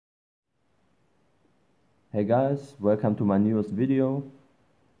Hey guys, welcome to my newest video.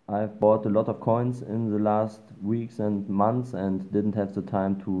 I've bought a lot of coins in the last weeks and months and didn't have the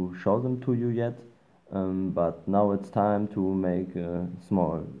time to show them to you yet. But now it's time to make a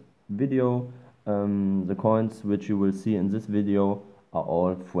small video. The coins which you will see in this video are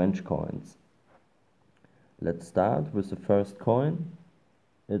all French coins. Let's start with the first coin.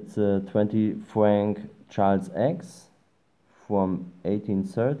 It's a 20 franc Charles X from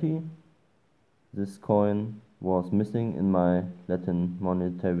 1830. This coin was missing in my Latin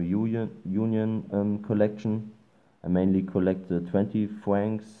Monetary Union collection. I mainly collect the 20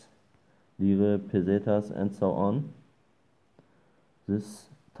 francs, lire, pesetas and so on. This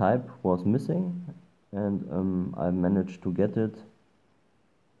type was missing and I managed to get it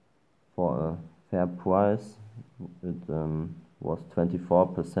for a fair price. It was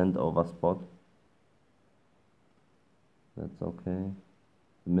 24% over spot. That's okay.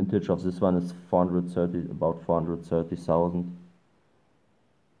 The mintage of this one is about 430,000.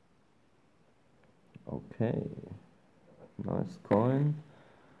 Okay, nice coin.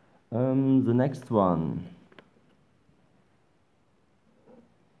 The next one,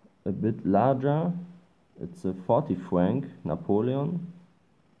 a bit larger. It's a 40 franc Napoleon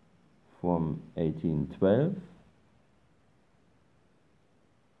from 1812.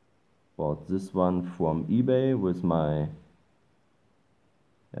 Bought this one from eBay with my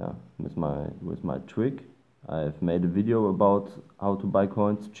trick. I've made a video about how to buy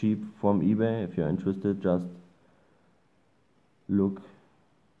coins cheap from eBay. If you're interested, just look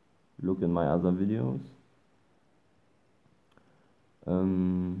in my other videos.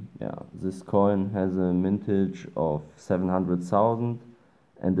 This coin has a mintage of 700,000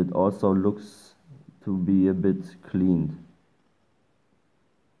 and it also looks to be a bit cleaned.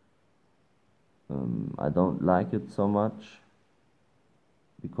 I don't like it so much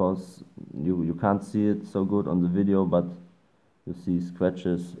because you can't see it so good on the video, but you see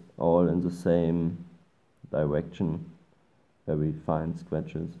scratches all in the same direction, very fine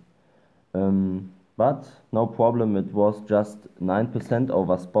scratches. But no problem, it was just 9%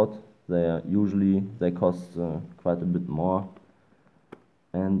 over spot. They cost quite a bit more.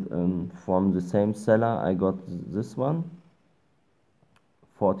 And from the same seller I got this one,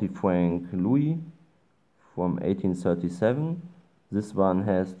 40 franc Louis from 1837. This one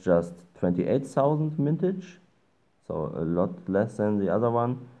has just 28,000 mintage, so a lot less than the other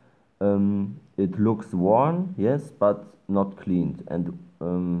one. It looks worn, yes, but not cleaned, and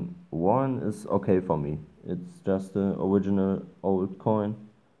worn is okay for me. It's just the original old coin.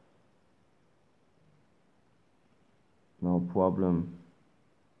 No problem.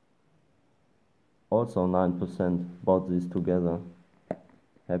 Also 9%, bought these together.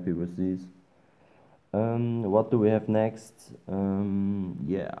 Happy with these. What do we have next?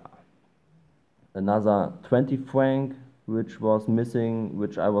 Another 20 franc, which was missing,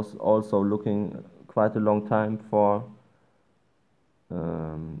 which I was also looking quite a long time for.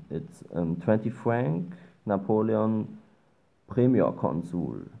 It's 20 franc Napoleon Premier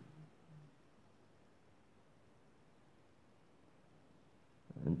Consul.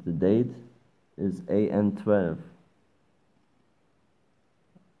 And the date is AN12.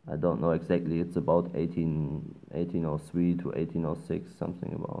 I don't know exactly, it's about 1803 to 1806,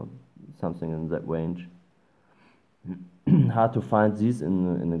 something in that range. Hard to find these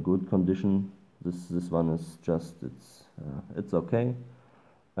in a good condition. This one is just, it's okay.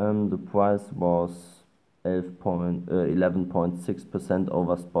 The price was 11.6%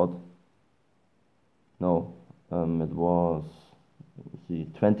 over spot. No, it was,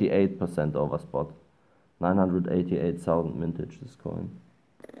 28% over spot. 988,000 mintage, this coin.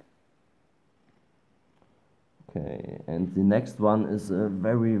 Okay, and the next one is a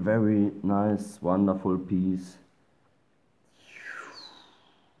very, very nice, wonderful piece.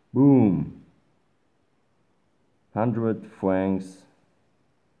 Boom! 100 francs,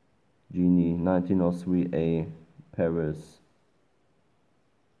 Genie, 1903A, Paris.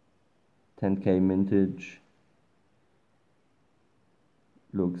 10K mintage.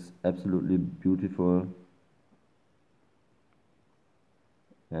 Looks absolutely beautiful.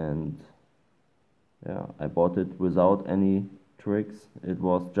 And yeah, I bought it without any tricks. It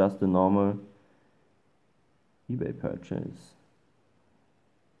was just a normal eBay purchase.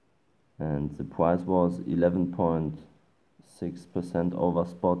 And the price was 11.6% over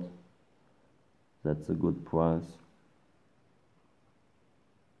spot. That's a good price.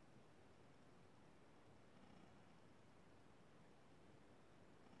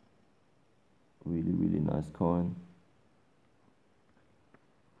 Really, really nice coin.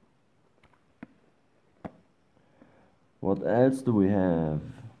 What else do we have?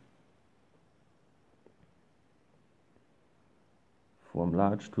 From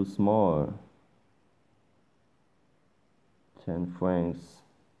large to small. 10 francs.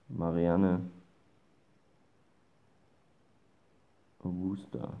 Marianne.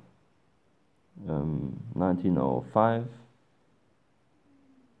 Wooster. 1905.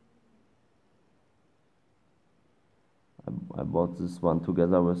 I bought this one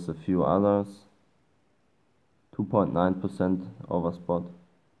together with a few others. 2.9% over spot.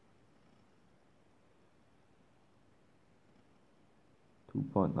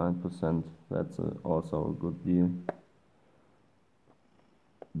 2.9%, that's also a good deal.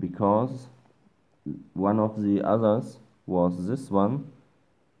 Because one of the others was this one,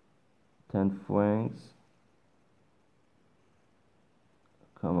 10 francs.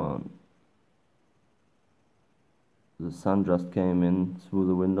 Come on. The sun just came in through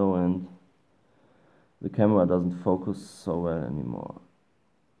the window and the camera doesn't focus so well anymore.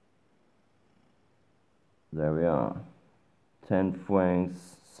 There we are. 10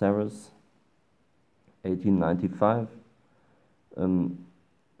 francs Ceres, 1895.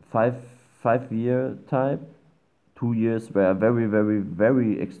 5-year type. 2 years were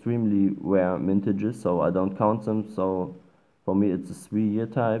very extremely rare mintages, so I don't count them. So for me it's a 3-year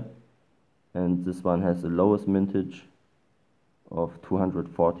type, and this one has the lowest mintage of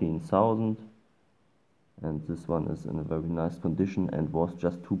 214,000, and this one is in a very nice condition and was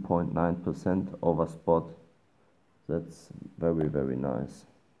just 2.9% over spot. That's very nice.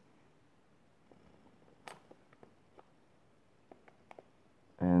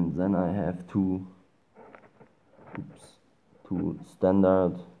 And then I have two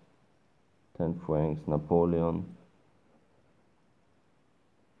standard 10 francs Napoleon.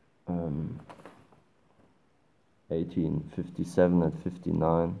 1857 and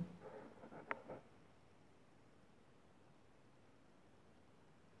 59.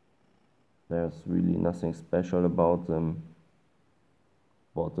 There's really nothing special about them.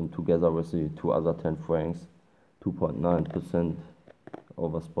 Bought them together with the two other 10 francs, 2.9%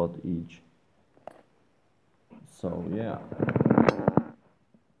 over spot each. So yeah,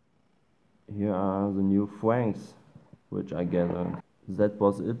 here are the new francs which I gathered. That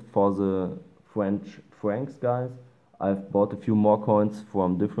was it for the French francs, guys. I've bought a few more coins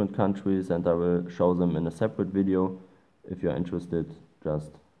from different countries and I will show them in a separate video. If you're interested,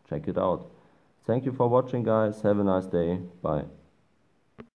 just check it out. Thank you for watching, guys. Have a nice day. Bye.